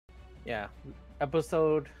Yeah,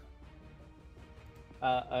 episode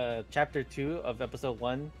chapter 2 of episode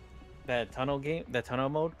 1, that tunnel game, the tunnel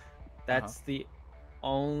mode. That's the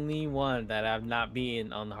only one that I've not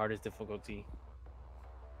beaten on the hardest difficulty.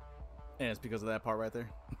 And it's because of that part right there.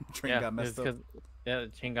 Train Yeah, got messed up. Yeah, the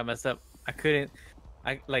train got messed up. I couldn't.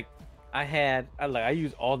 I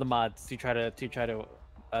used all the mods to try to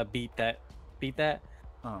beat that.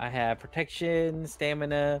 I had protection,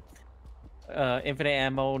 stamina, infinite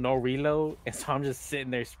ammo, no reload, and so I'm just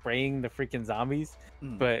sitting there spraying the freaking zombies.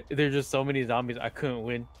 But there's just so many zombies, I couldn't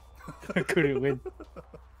win. I couldn't win.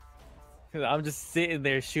 I'm just sitting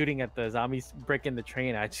there shooting at the zombies, breaking the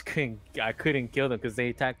train. I couldn't kill them because they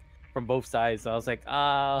attack from both sides. So I was like,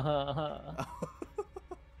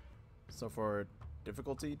 So for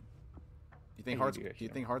difficulty, do you think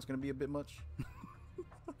hard's gonna be a bit much?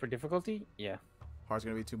 For difficulty, yeah. Hard's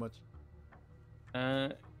gonna be too much.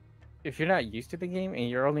 If you're not used to the game and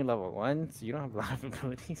you're only level 1, so you don't have a lot of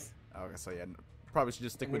abilities. Okay, so yeah, probably should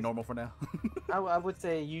just stick with normal for now. I would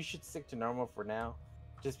say you should stick to normal for now,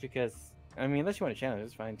 just because. I mean, unless you want to challenge,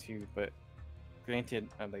 it's fine too. But granted,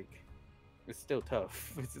 it's still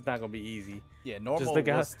tough. It's not gonna be easy. Yeah, normal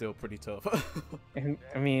was still pretty tough. And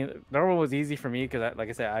I mean, normal was easy for me because, like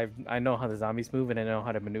I said, I know how the zombies move and I know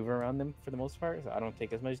how to maneuver around them for the most part, so I don't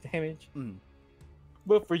take as much damage.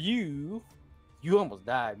 But for you, you almost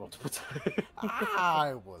died multiple times.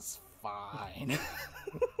 I was fine.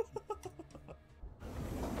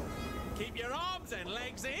 Keep your arms and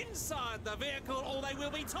legs inside the vehicle or they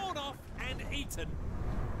will be torn off and eaten.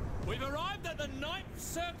 We've arrived at the 9th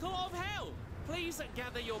circle of hell. Please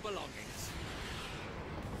gather your belongings.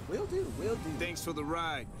 Will do. Thanks for the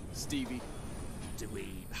ride, Stevie. Do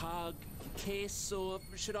we hug, kiss, or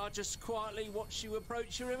should I just quietly watch you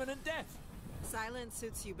approach your imminent death? Silence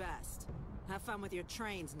suits you best. Have fun with your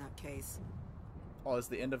trains, nutcase. Oh, it's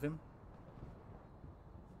the end of him?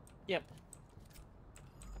 Yep.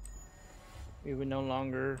 We would no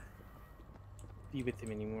longer be with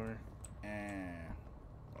him anymore.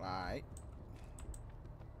 Right.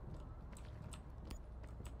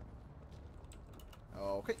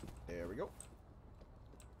 Okay, there we go.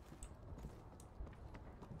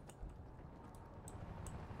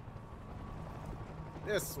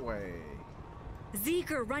 This way.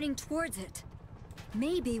 Zeker running towards it.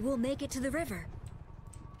 Maybe we'll make it to the river.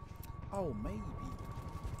 Oh, maybe.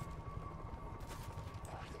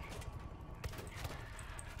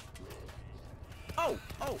 Oh,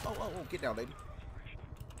 get down, lady.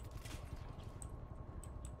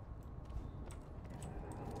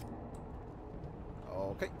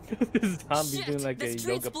 Okay. This zombie doing like a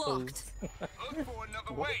yoga pose. Look for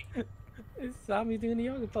another way. This zombie doing a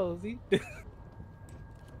yoga pose. See?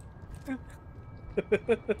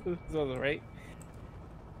 This one's right.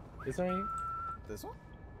 This one right? This one?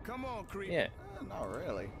 Come on, creep. Yeah. Not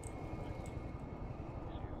really.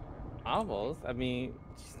 Almost. I mean,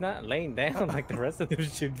 she's not laying down like the rest of them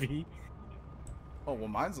should be. Oh,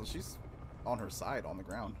 well, she's on her side on the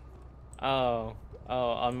ground. Oh,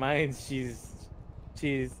 on mine, she's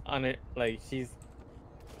on it, like she's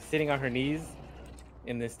sitting on her knees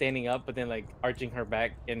and then standing up, but then like arching her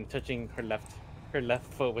back and touching her left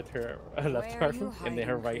foot with her left arm, and then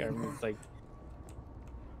her right arm is like.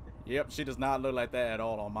 Yep, she does not look like that at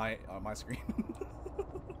all on my screen.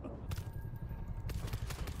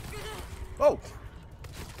 Oh!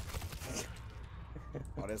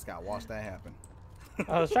 Oh, this guy watched that happen.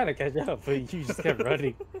 I was trying to catch up, but you just kept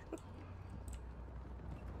running.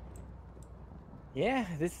 Yeah,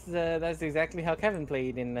 that's exactly how Kevin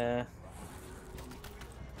played in.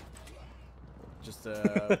 Just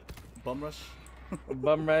bum rush.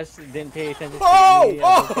 Bum rush, didn't pay attention.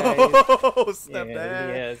 Oh! Step yeah,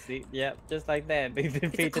 that. Yeah, see, yep, just like that. They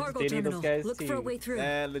didn't pay attention to any of those guys. Look too. for a way through.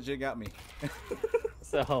 That legit got me.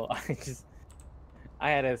 So I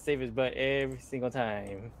had to save his butt every single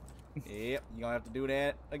time. Yep, you're gonna have to do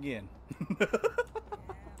that again.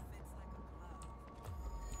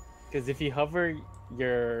 Because if you hover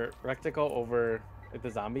your rectangle over the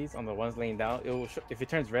zombies on the ones laying down, it will if it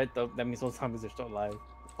turns red, that means those zombies are still alive.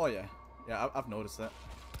 Oh yeah, yeah, I've noticed that.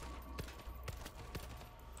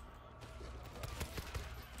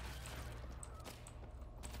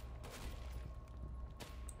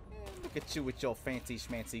 Look at you with your fancy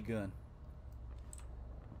schmancy gun.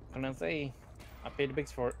 I'm gonna say, I paid the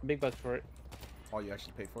big bucks for it. Oh, you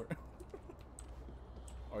actually paid for it?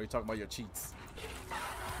 Or are you talking about your cheats?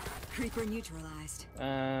 Creeper neutralized.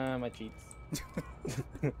 My cheats.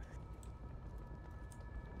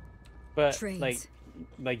 But Trains.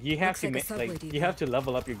 like you have Looks to like a like subway you have to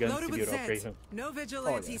level up your guns Loaded to with do an Zeds. operation. No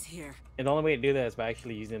vigilantes here. And the only way to do that is by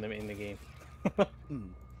actually using them in the game.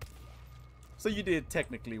 So you did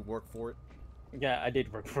technically work for it. Yeah, I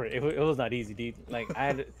did work for it. It was not easy, dude. Like I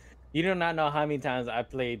had, you do not know how many times I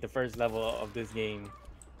played the first level of this game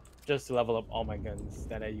just to level up all my guns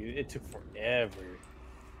that I used. It took forever.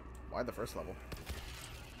 Why the first level?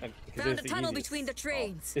 Like, Found a tunnel between the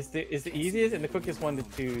trains. It's the easiest and the quickest one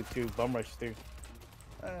to bum rush through.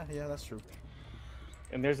 Yeah, that's true.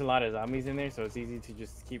 And there's a lot of zombies in there, so it's easy to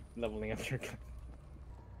just keep leveling up your gun.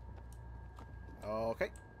 Okay,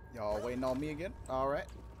 y'all waiting on me again? All right.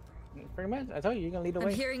 Pretty much. I told you, you're gonna lead the way.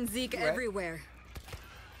 I'm hearing Zeke everywhere.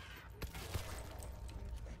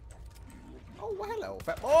 Oh, well, hello,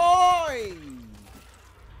 fat boy!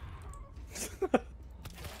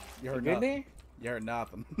 You heard nothing. You heard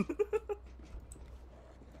nothing.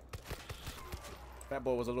 Fat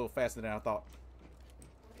boy was a little faster than I thought.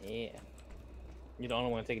 Yeah. You're the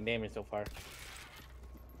only one taking damage so far.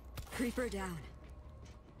 Creeper down.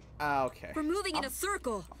 Okay. We're moving in a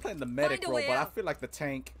circle. I'm playing the medic role, but I out. feel like the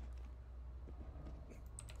tank.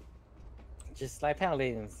 Just like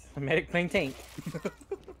Paladins. Medic playing tank.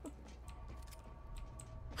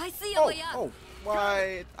 I see a way up. Oh,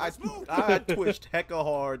 why? I twitched hecka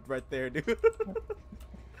hard right there, dude.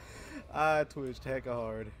 I twitched hecka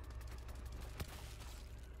hard.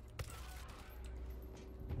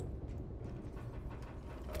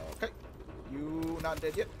 Okay. You not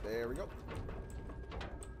dead yet. There we go.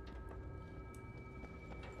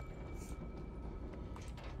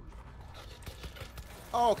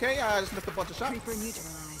 Okay, I just missed a bunch of shots. Creeper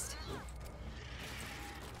neutralized.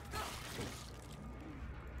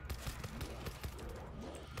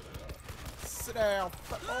 Sit down,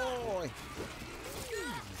 fat boy.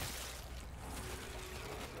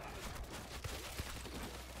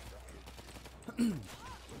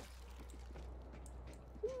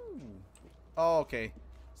 Oh, okay.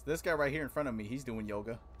 So this guy right here in front of me, he's doing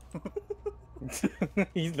yoga.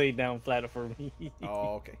 He's laid down flat for me.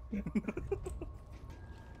 Oh, okay.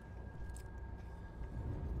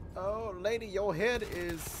 Oh, lady, your head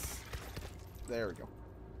is... There we go.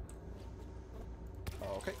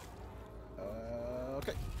 Okay.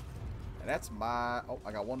 Okay. And that's my... Oh,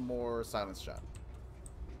 I got one more silence shot.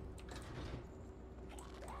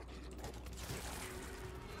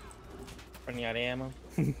 Running out of ammo.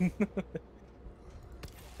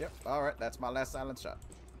 Yep, alright, that's my last silence shot.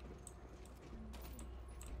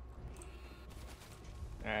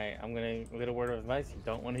 Alright, I'm gonna... Little word of advice. You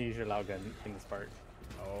don't want to use your loud gun in this part.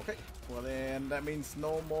 Okay, well then that means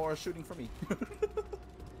no more shooting for me.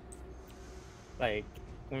 Like,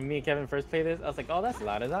 when me and Kevin first played this, I was like, oh, that's a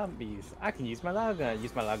lot of zombies. I can use my loud gun.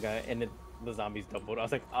 Use my loud gun, and the zombies doubled. I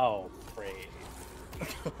was like, oh, great.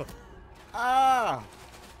 Ah!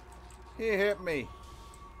 He hit me.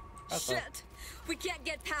 Shit! We can't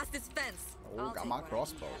get past this fence. Oh, got my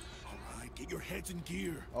crossbow. All right, get your heads in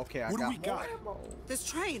gear. Okay, I what got do we got? more ammo. This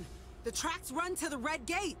train! The tracks run to the red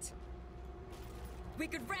gate! We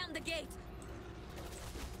could round the gate.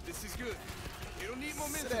 This is good. You don't need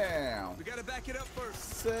momentum. Sit down. We gotta back it up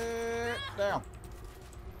first. Sit down.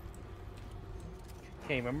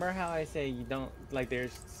 Okay, remember how I say you don't... Like,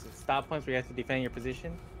 there's stop points where you have to defend your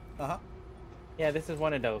position? Uh-huh. Yeah, this is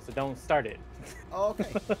one of those, so don't start it. Okay.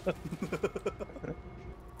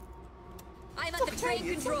 I'm at the train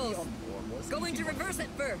controls. Going to reverse it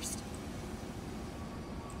first.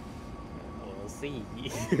 We'll see.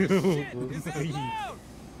 Shit, We'll is that see. loud?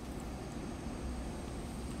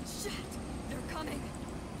 Shit! They're coming.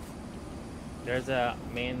 There's a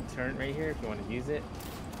man turret right here if you want to use it.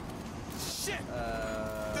 Shit!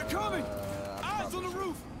 They're coming! Eyes on the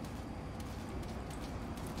roof!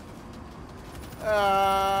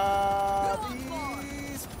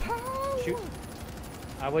 These power. Shoot.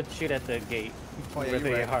 I would shoot at the gate. Oh, yeah, where you're they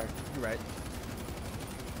right. get hard. You're right.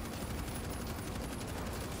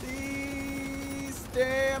 These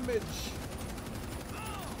damage.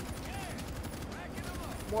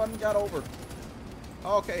 One got over.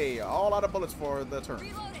 Okay, all out of bullets for the turn.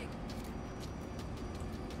 Reloading.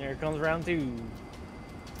 Here comes round two.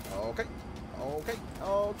 Okay, okay,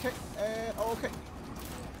 okay, and okay.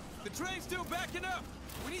 The train's still backing up.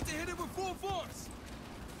 We need to hit it with full force.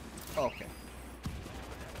 Okay.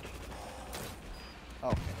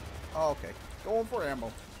 Okay. Okay. Going for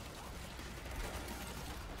ammo.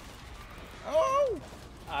 Oh!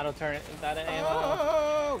 Auto turn it out of ammo.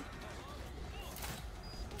 Oh!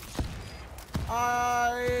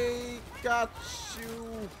 I got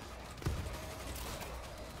you.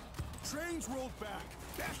 Train's rolled back.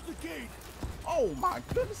 Dash the gate. Oh my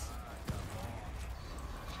goodness.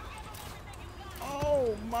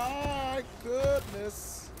 Oh my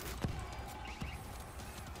goodness.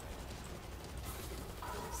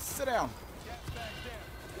 Sit down.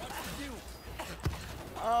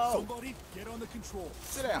 Oh! Somebody get on the control.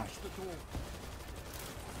 Sit down. Smash the door.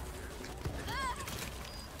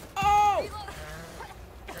 Oh!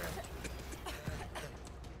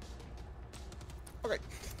 Okay.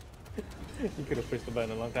 You could have pushed the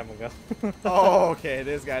button a long time ago. Oh, okay.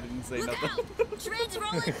 This guy didn't say Look nothing. out! Treads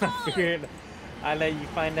rolling I forward! figured I'd let you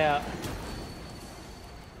find out.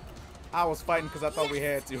 I was fighting because I thought we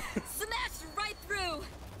had to. Smash right through!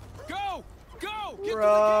 Go! Go! Get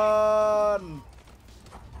Run!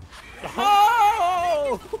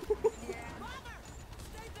 Oh!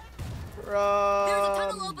 Run! There's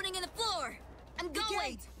a tunnel opening in the floor! I'm going!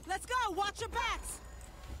 Gate, let's go! Watch your backs!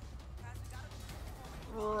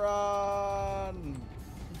 Run!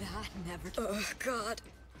 That never. Oh, God.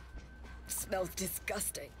 Smells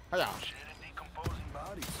disgusting. Hiya. decomposing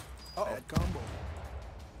bodies. Uh-oh. Bad combo.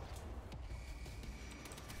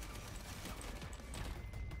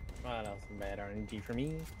 Oh, that was some bad RNG for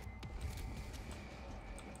me.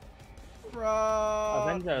 Run!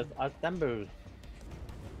 Avengers, assemble.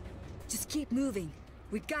 Just keep moving.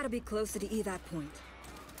 We gotta be close to the evac point.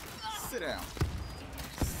 Sit down.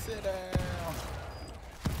 Sit down.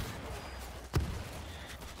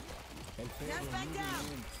 Gas back down!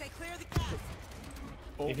 Stay clear of the gas!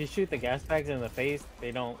 If you shoot the gas bags in the face,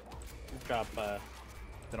 they don't drop.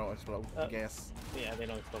 They don't explode. Gas. Yeah, they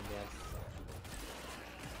don't explode gas.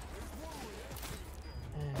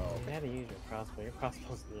 Oh, You gotta use your crossbow. Your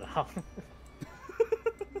crossbow's loud.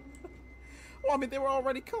 Well, I mean, they were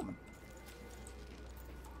already coming.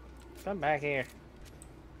 Come back here.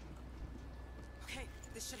 Okay,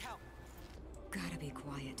 this should help. Gotta be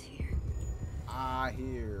quiet here. I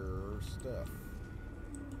hear stuff.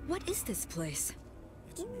 What is this place?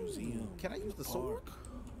 It's a museum. Can I use the sword? Park.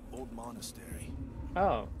 Old monastery.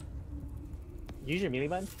 Oh. Use your melee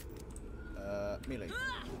button. Melee.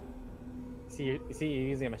 See, you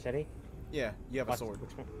using a machete? Yeah, you have a Watch- sword.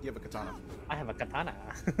 which one? You have a katana. I have a katana.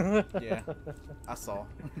 Yeah, I saw.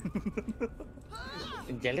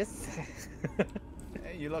 Jealous?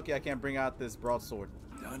 Hey, you're lucky I can't bring out this broadsword.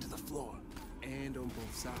 Down to the floor. And on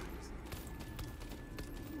both sides.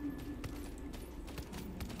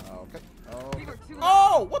 Okay.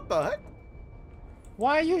 Oh, what the heck?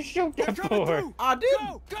 Why are you shooting They're coming for? through! I did.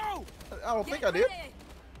 Go! Go! I don't think I did.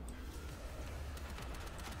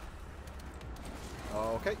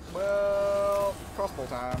 Okay, well, crossbow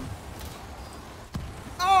time.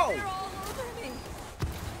 Oh! They're all over me.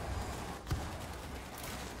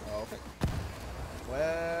 Okay.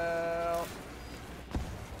 Well.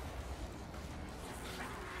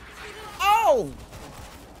 Oh!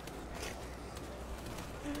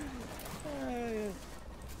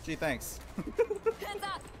 Gee, thanks. Hands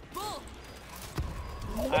up! Bull!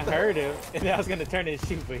 I heard him, and I was gonna turn and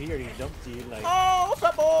shoot, but he already jumped to you. Like, Oh,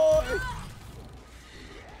 fat boy!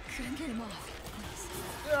 Couldn't get him off.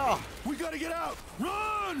 Yeah. We gotta get out!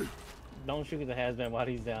 Run! don't shoot the has-been while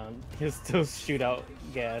he's down. He'll still shoot out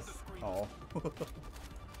gas. Oh.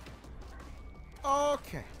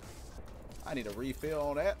 Okay. I need a refill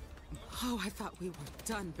on that. Oh, I thought we were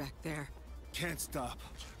done back there. Can't stop.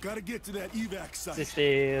 Gotta get to that evac site. Just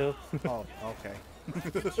still. Oh, okay.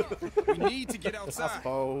 We need to get I outside.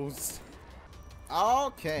 suppose.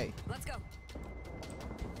 Okay. Let's go.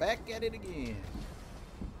 Back at it again.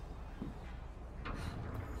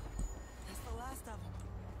 That's the last of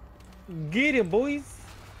them. Get him, boys.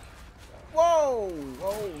 Whoa!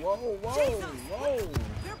 Whoa, whoa, whoa, Jesus! whoa!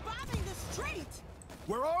 They're bombing the street!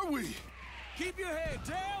 Where are we? Keep your head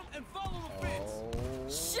down and follow the fence.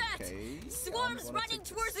 Shit! Okay. Swarm's I'm gonna running take this.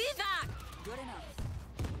 towards evac! Good enough.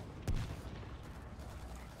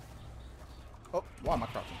 Oh, why am I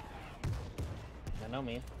crouching? I know,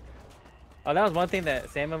 man. Oh, that was one thing that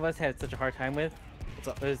Sam of us had such a hard time with. What's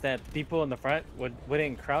up? Was that people in the front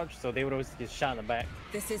wouldn't crouch, so they would always get shot in the back.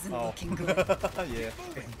 This isn't Oh. looking good. Yeah.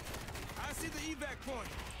 I see the evac point.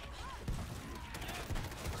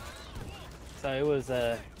 So it was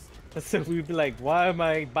so we'd be like, why am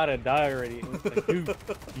I about to die already? It was like, dude,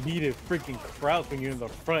 you need to freaking crouch when you're in the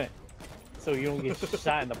front, so you don't get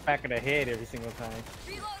shot in the back of the head every single time.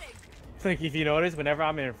 Reloading! Like if you notice, whenever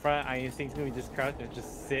I'm in front, I instinctively just crouch and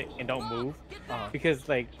just sit and don't move, because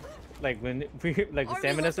like when we like the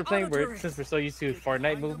Sam and us were playing, since we're so used to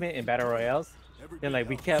Fortnite movement and battle royales, then like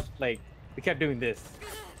we kept doing this.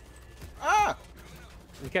 Ah!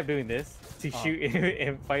 We kept doing this to shoot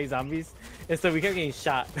and fight zombies, and so we kept getting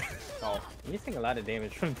shot. Oh. You're taking a lot of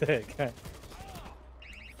damage from that guy.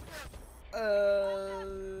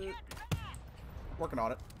 Working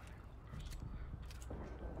on it.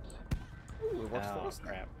 Ooh, it works for Oh us now.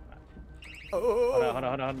 crap! Oh. Hold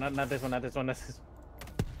on! Not this one! Not this one! Not this.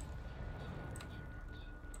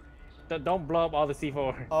 don't blow up all the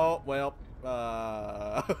C4. Oh well.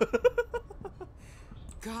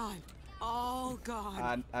 God. Oh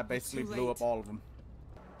God. I basically blew up all of them.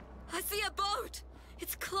 I see a boat.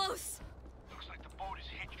 It's close. Looks like the boat is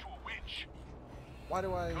hitched to a winch. Why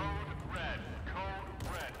do I? Code red.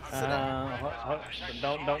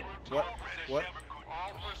 Don't. What? What?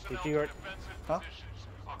 Did you? Huh? A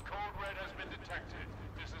code red has been detected.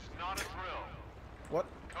 This is not a drill. What?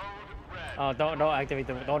 Code red. Oh, don't activate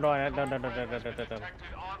the. Don't.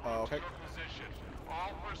 Oh, okay.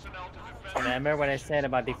 All personnel to defend. And I remember what I said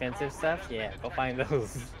about defensive stuff. Yeah, go find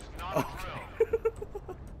those.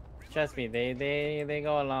 Trust me, they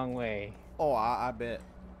go a long way. Oh, I bet.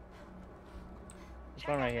 This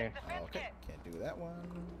one right here. Okay, can't do that one.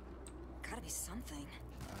 Gotta be something.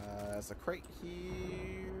 There's a crate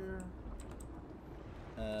here.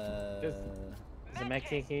 There's a med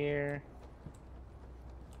kit here.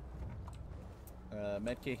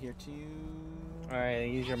 Med kit here too. Alright,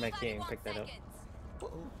 use your med kit and pick that up.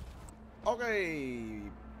 Okay.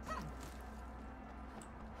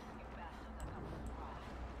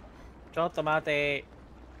 Tomate.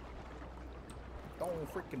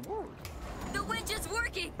 Don't freaking worry. The winch is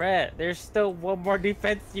working. Brett, there's still one more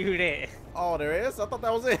defense unit. Oh, there is? I thought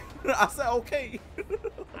that was it. I said okay.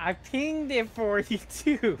 I pinged it for you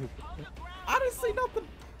too. I didn't see nothing.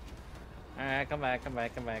 Alright, come back.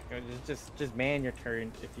 Just man your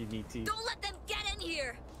turn if you need to. Don't let them get in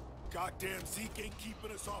here. Goddamn Zeke ain't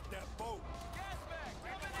keeping us off that boat.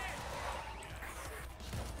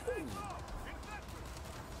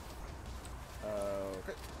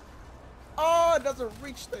 Okay. Oh, it doesn't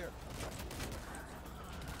reach there.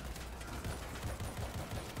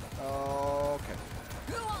 Okay.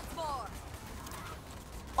 Who wants more?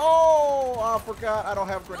 Oh, I forgot. I don't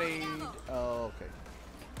have grenade. Okay.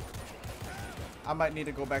 I might need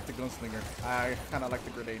to go back to gunslinger. I kind of like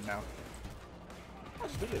the grenade now.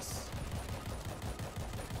 Let's do this.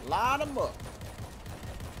 Line them up.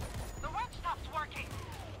 The winch stopped working.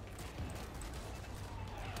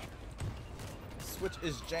 Switch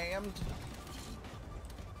is jammed.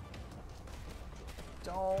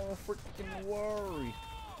 Don't freaking worry.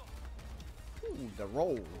 Ooh, the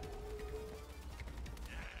roll.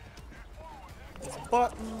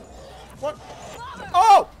 Button. What?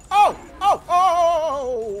 Oh! Oh! Oh!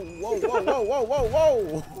 Oh! Whoa! Whoa! Whoa! Whoa!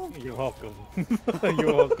 Whoa! Whoa! You're welcome.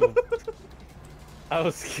 You're welcome. I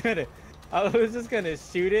was just gonna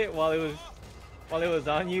shoot it while it was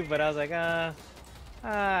on you, but I was like,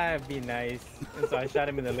 it'd be nice. And so I shot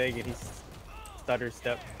him in the leg, and he stutter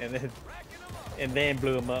stepped, and then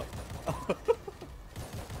blew him up.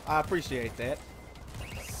 I appreciate that.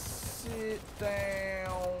 Sit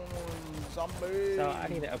down, zombie. So I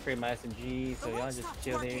need to upgrade my SMG, so y'all just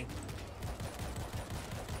chill there.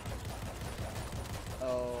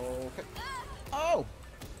 Okay. Oh!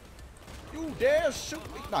 You dare shoot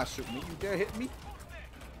me? Not shoot me. You dare hit me?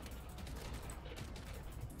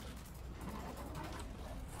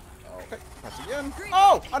 Okay. Press again.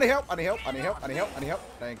 Oh! I need help. I need help. I need help. I need help. I need help.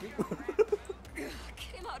 Thank you.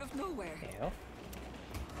 Came out of nowhere. Hell.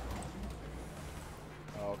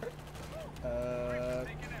 Okay.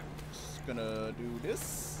 Just gonna do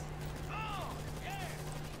this.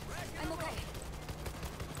 I'm okay.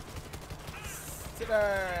 Sit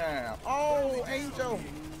down. Oh, Angel.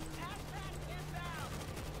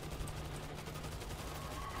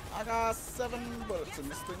 I got 7 bullets in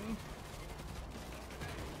this thing.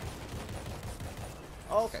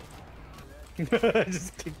 Okay.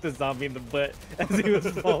 Just kicked the zombie in the butt as he was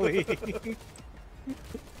falling.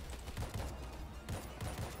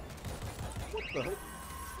 What the heck?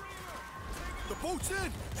 The boat's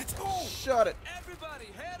in. Let's go. Shut it.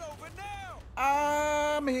 Everybody, head over now.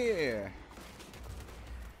 I'm here.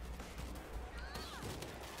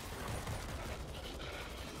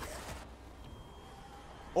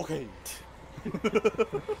 Okay.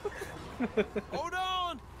 Hold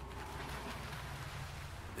on.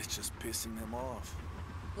 It's just pissing them off.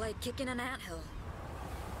 Like kicking an anthill.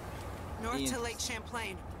 North Yes. to Lake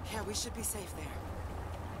Champlain. Yeah, we should be safe there.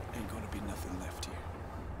 Ain't gonna be nothing left here.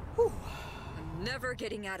 Whew. I'm never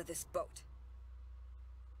getting out of this boat.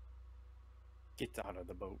 Get out of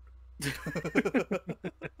the boat.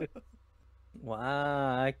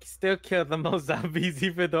 Wow, I still killed the most zombies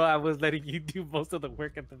even though I was letting you do most of the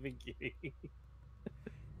work at the beginning.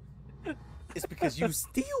 It's because you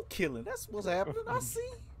still killing. That's what's happening. I see.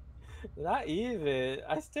 Not even.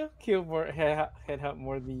 I still kill more headhunt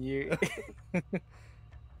more than you.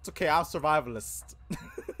 It's okay. I'm survivalist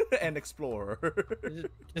and explorer.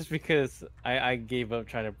 Just because I gave up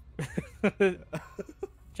trying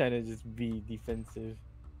to just be defensive.